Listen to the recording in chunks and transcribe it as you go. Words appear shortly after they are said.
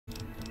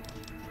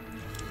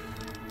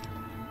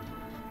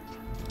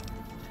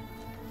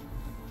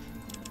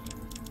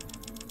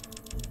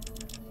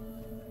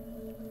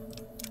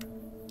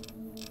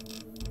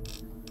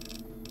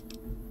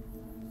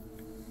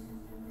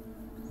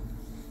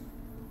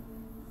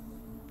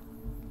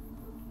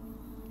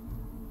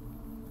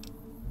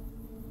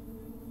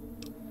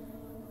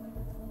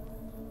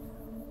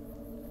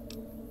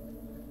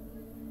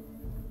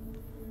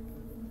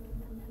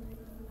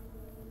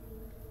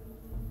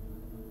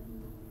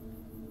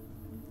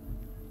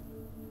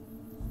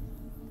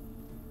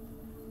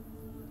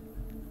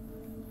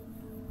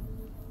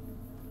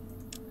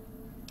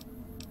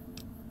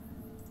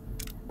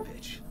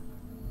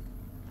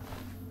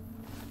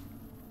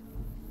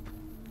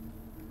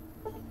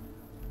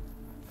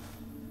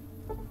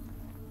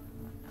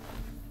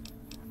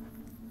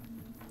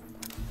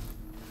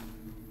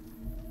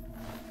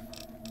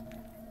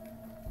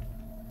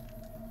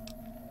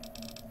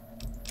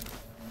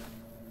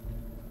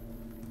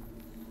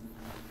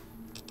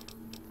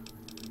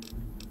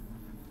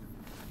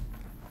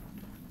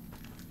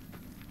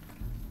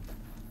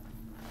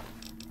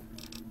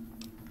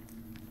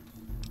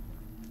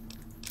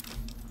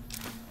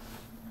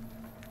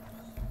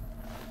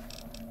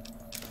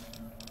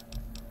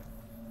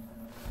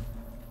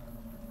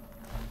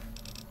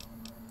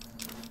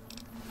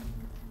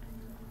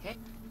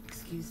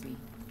Excuse me.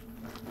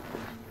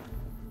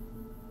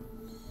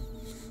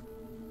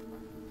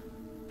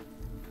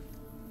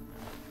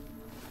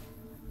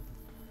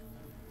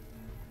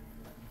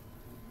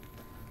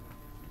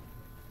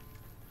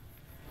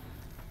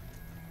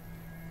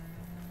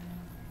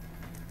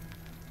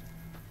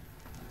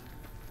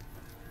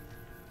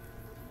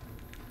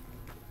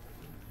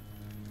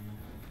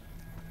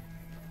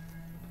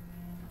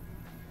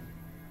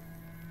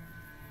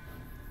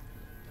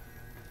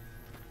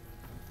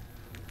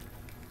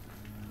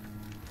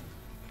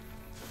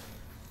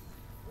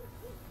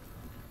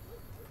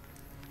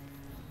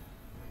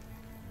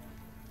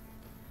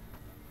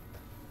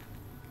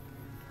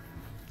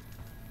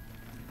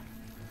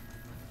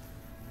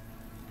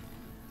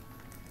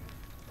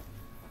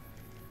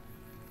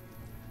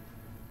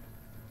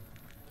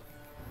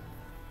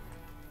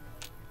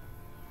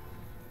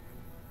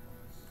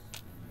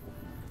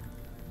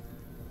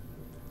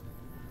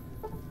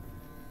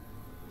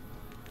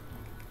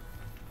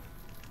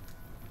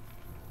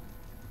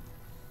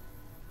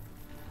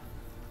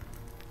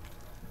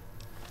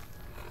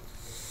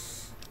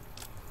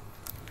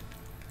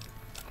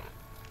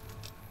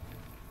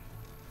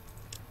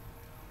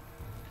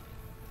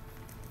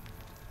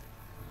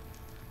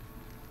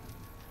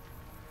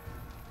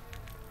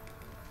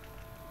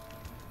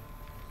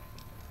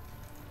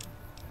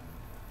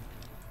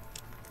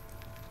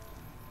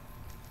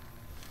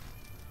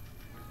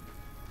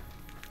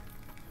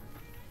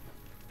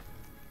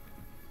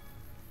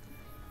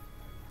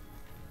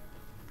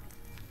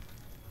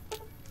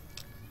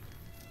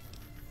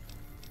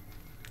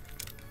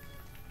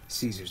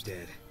 Caesar's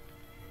dead.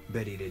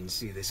 Bet he didn't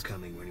see this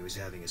coming when he was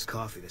having his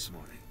coffee this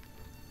morning.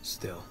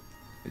 Still,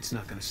 it's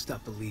not gonna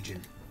stop the Legion.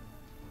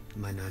 It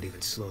might not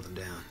even slow them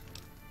down.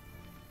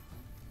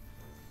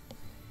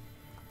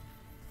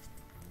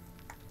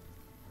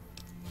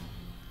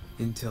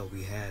 Intel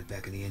we had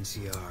back in the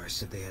NCR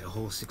said they had a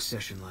whole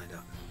succession lined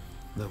up.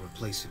 They'll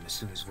replace him as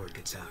soon as word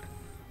gets out.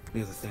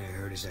 The other thing I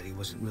heard is that he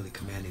wasn't really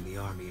commanding the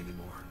army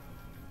anymore.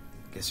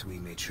 Guess we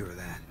made sure of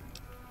that.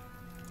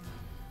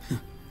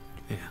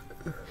 Yeah.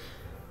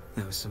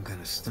 That was some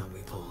kind of stunt we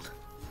pulled.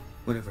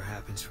 Whatever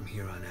happens from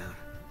here on out,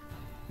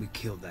 we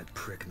killed that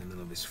prick in the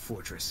middle of his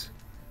fortress.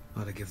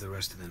 Ought to give the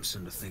rest of them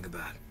something to think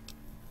about.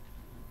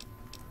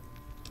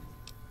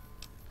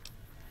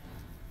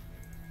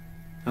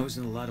 I was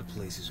in a lot of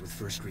places with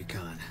 1st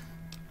Recon.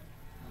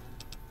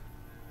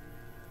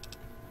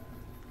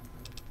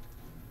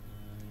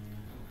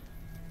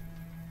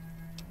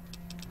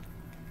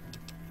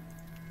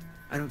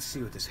 I don't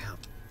see what this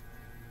helped.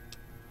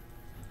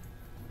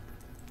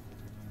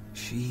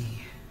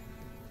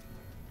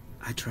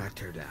 I tracked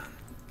her down.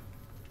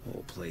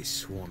 Whole place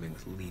swarming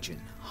with Legion,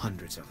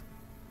 hundreds of them.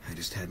 I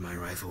just had my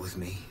rifle with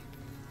me.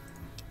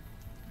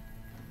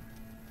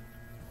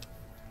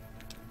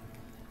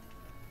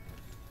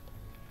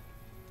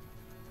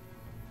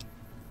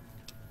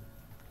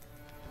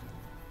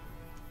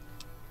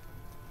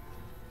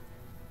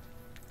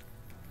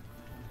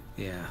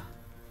 Yeah.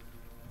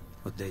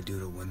 What they do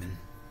to women,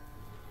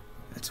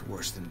 that's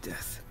worse than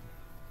death.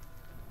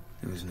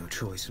 There was no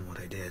choice in what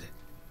I did.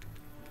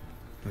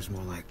 It was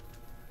more like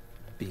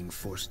being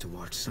forced to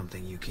watch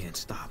something you can't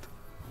stop.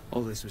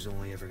 All this was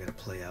only ever gonna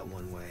play out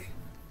one way.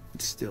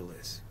 It still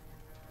is.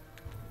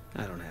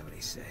 I don't have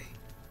any say.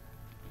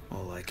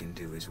 All I can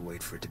do is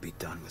wait for it to be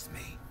done with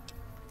me.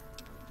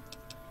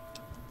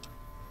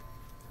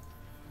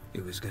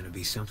 It was gonna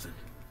be something.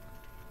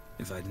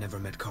 If I'd never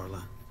met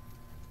Carla,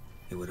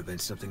 it would have been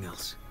something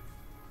else.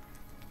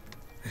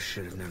 I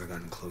should have never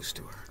gotten close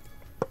to her.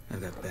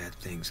 I've got bad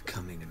things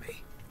coming to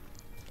me.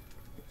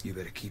 You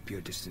better keep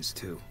your distance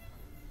too.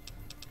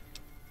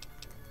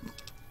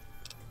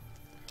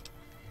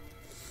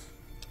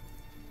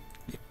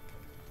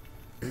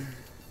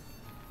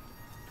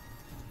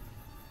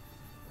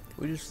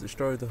 We just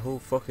destroyed the whole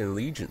fucking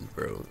Legion,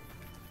 bro.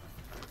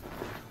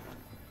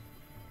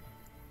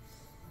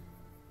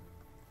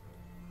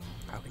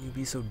 How can you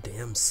be so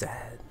damn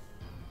sad?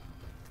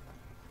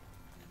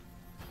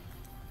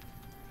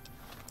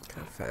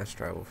 Can I fast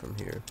travel from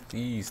here?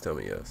 Please tell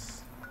me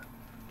yes.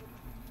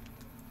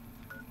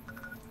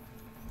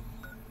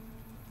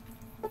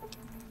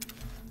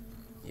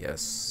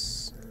 Yes.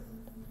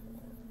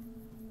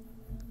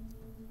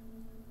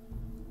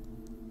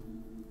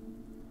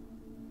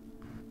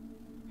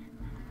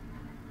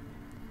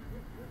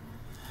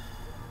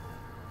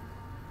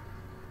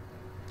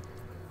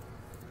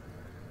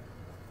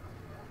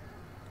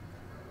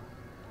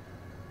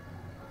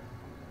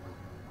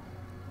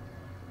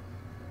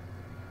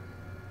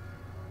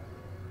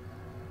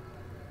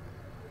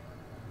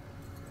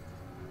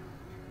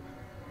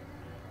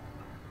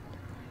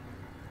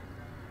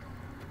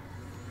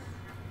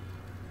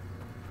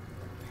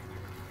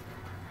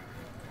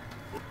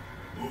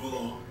 Move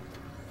along.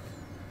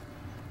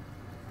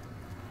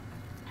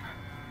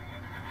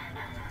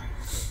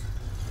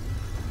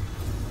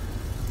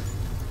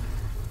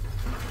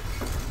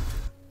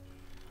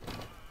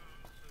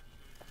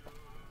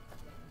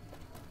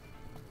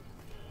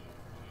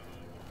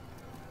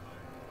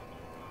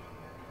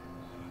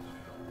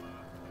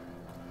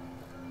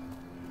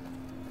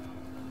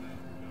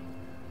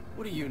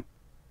 What do you...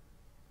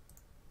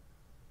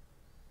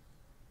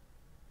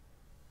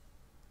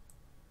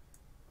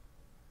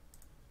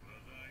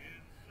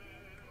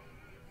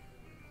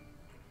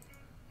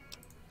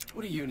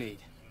 What do you need?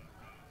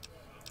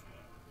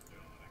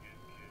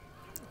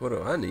 What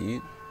do I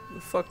need? What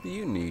the fuck do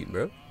you need,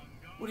 bro?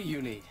 What do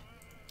you need?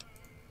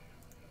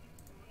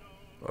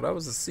 Oh, that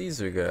was the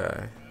Caesar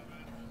guy.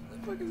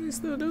 What the fuck is he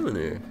still doing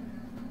here?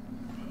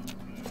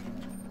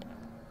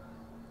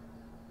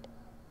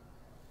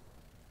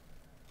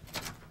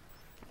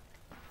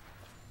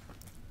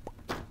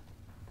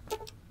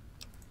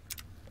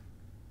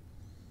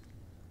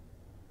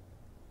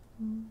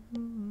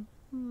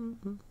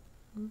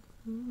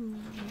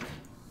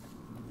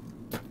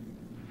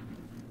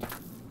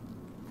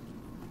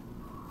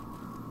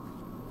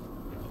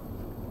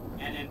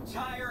 An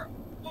entire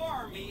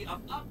army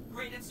of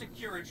upgraded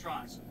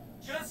Securitrons.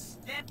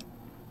 Just stand...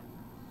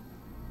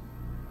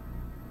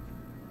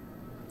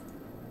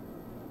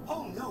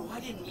 Oh no, I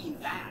didn't mean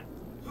that.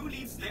 Who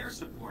needs their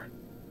support?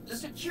 The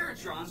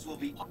Securitrons will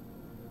be...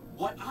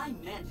 What I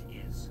meant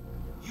is,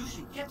 you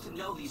should get to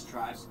know these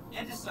tribes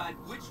and decide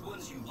which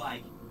ones you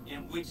like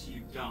and which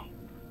you don't.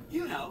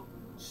 You know,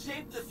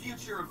 shape the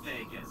future of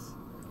Vegas.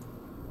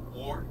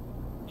 Or,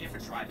 if a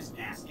tribe is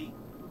nasty,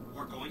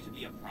 or going to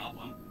be a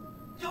problem,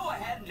 go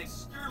ahead and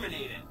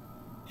exterminate it.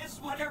 It's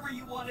whatever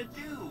you want to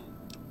do.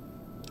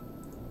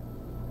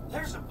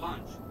 There's a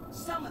bunch.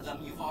 Some of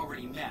them you've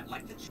already met,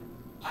 like the...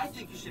 I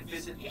think you should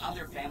visit the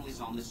other families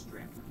on the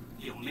Strip.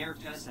 The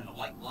Hheeiitths and the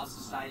White Glove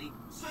Society,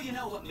 so you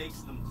know what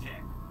makes them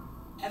tick.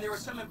 And there are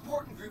some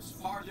important groups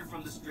farther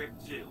from the Strip,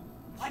 too.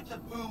 Like the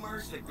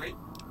Boomers, the Great...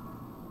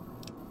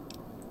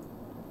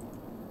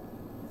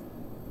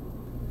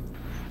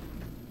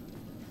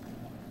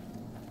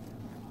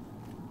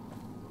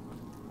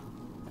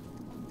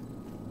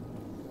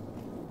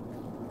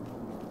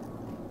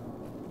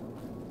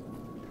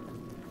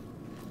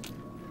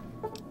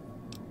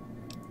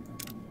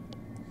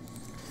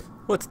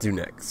 What to do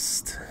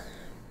next?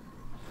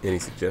 Any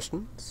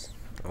suggestions?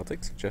 I'll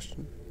take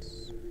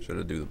suggestions. Should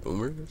I do the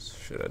Boomers?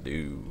 Should I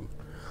do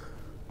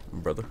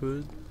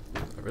Brotherhood?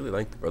 I really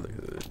like the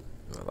Brotherhood.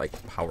 I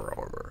like power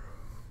armor.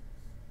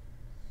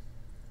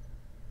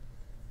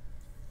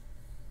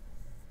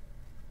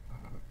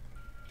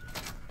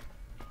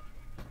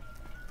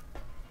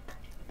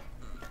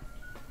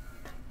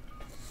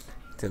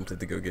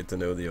 Tempted to go get to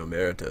know the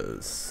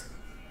Hheeiitths.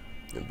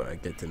 And by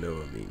get to know,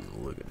 I mean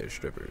look at their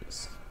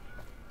strippers.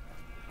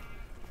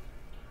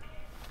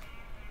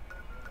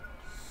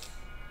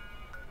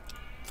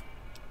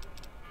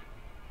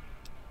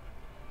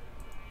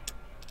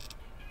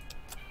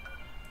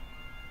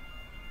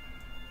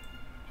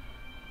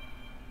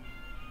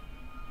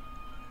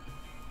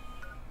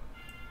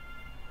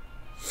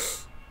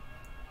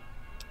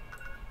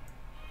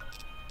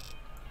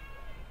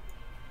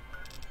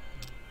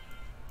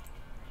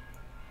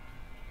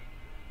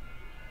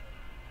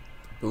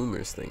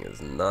 Boomers thing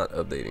is not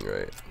updating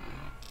right.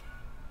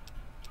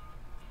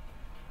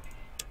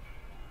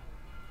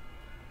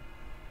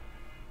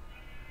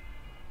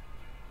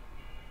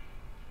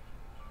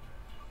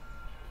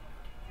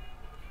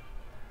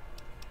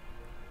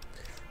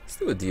 Let's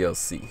do a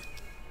DLC.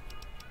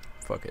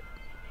 Fuck it.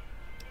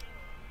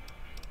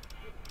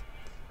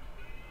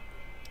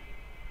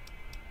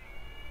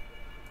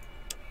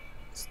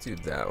 Let's do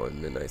that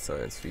one, Midnight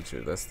Science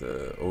feature. That's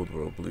the Old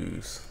World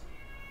Blues.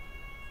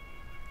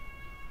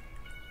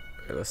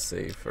 Okay, let's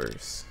save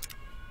first.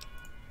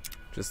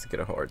 Just to get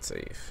a hard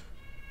save.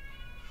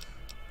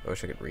 I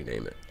wish I could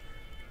rename it.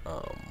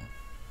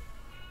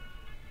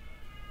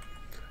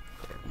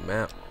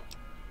 Map.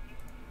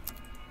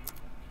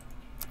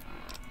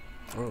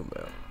 World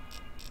map.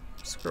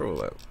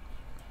 Scroll out.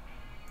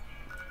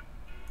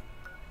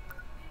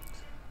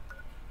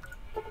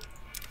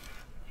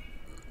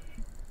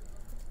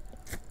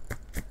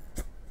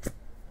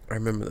 I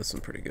remember this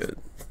one pretty good,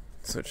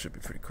 so it should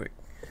be pretty quick.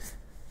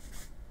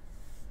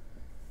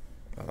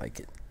 I like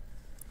it.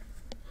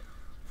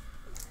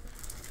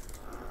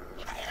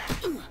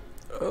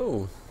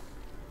 Oh.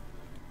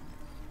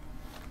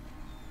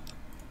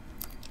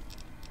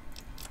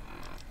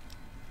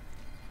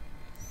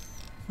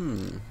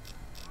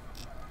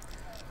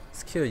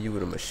 Let's kill you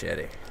with a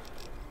machete.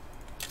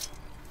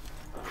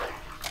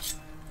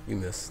 You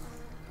missed.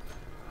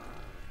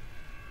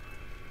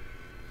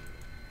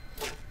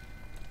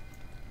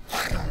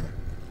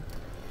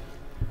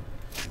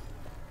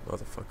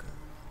 Motherfucker.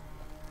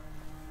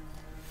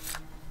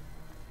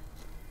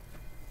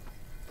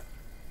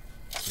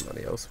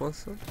 Somebody else wants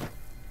some?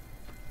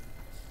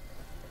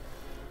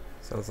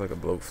 Sounds like a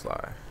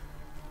blowfly.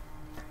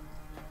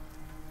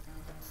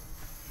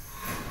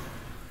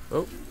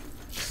 Oh,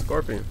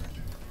 scorpion.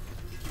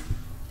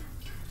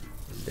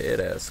 Dead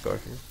ass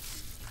scorpion.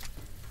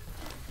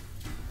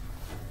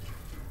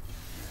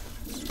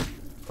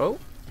 Oh.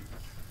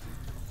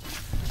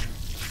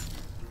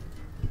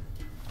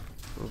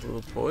 A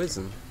little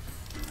poison.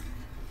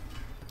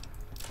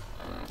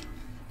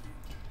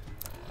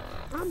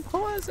 I'm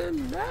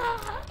poisoned.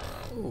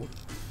 No.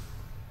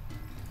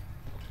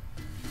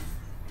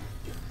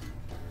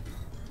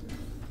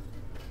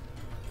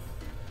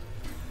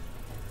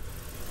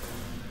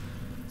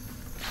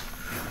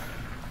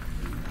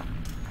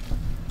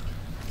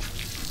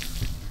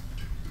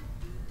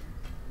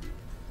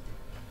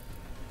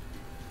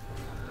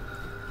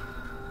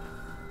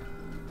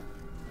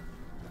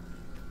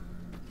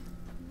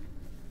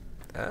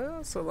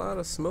 That's a lot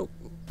of smoke.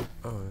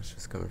 Oh, it's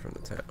just coming from the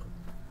town.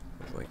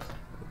 I was like,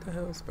 what the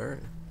hell is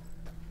burning?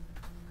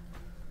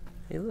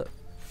 Hey, look.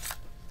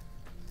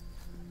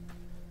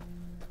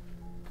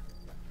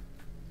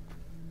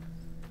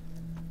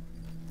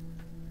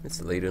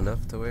 It's late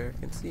enough to where I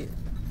can see it.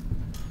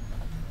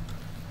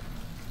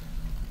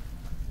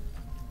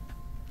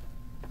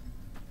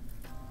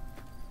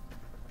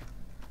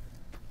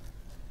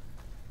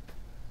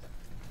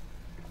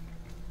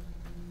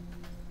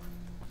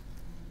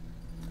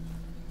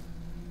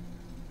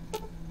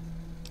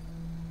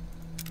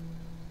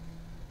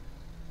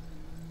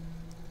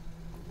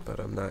 But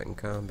I'm not in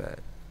combat.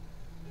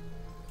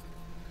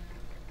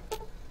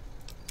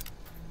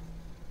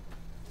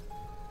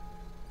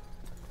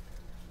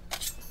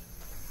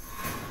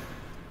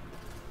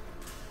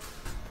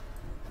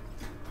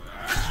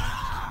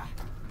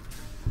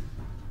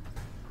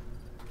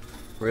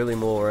 Really,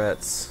 more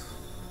rats?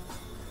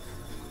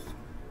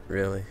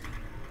 Really?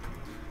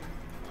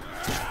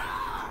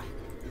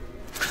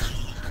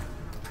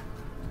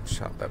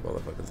 Chop that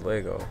motherfucker's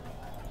leg off.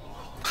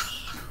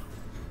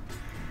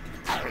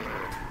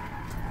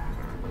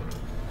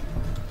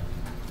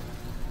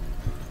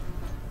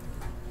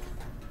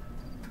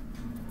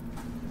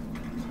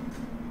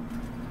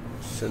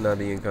 Should not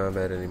be in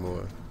combat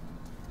anymore.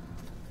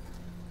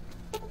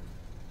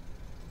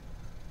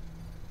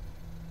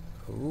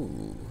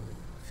 Ooh,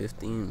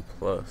 15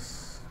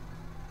 plus.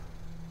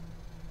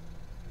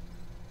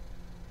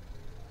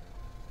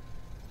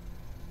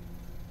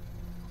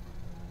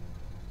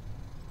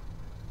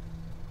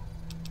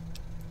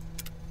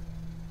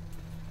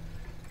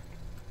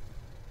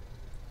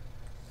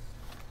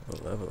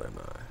 What level am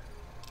I?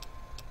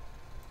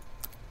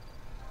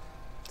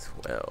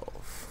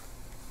 12.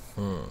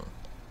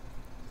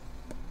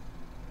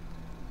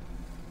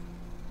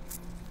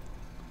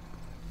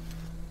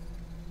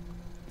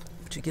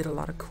 But you get a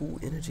lot of cool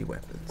energy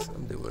weapons.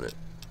 I'm doing it.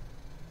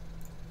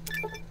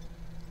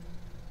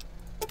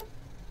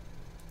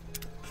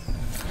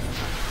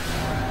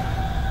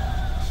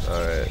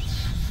 Alright.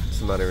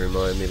 Somebody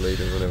remind me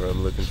later whenever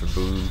I'm looking for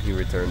Boone. He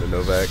returned to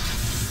Novak.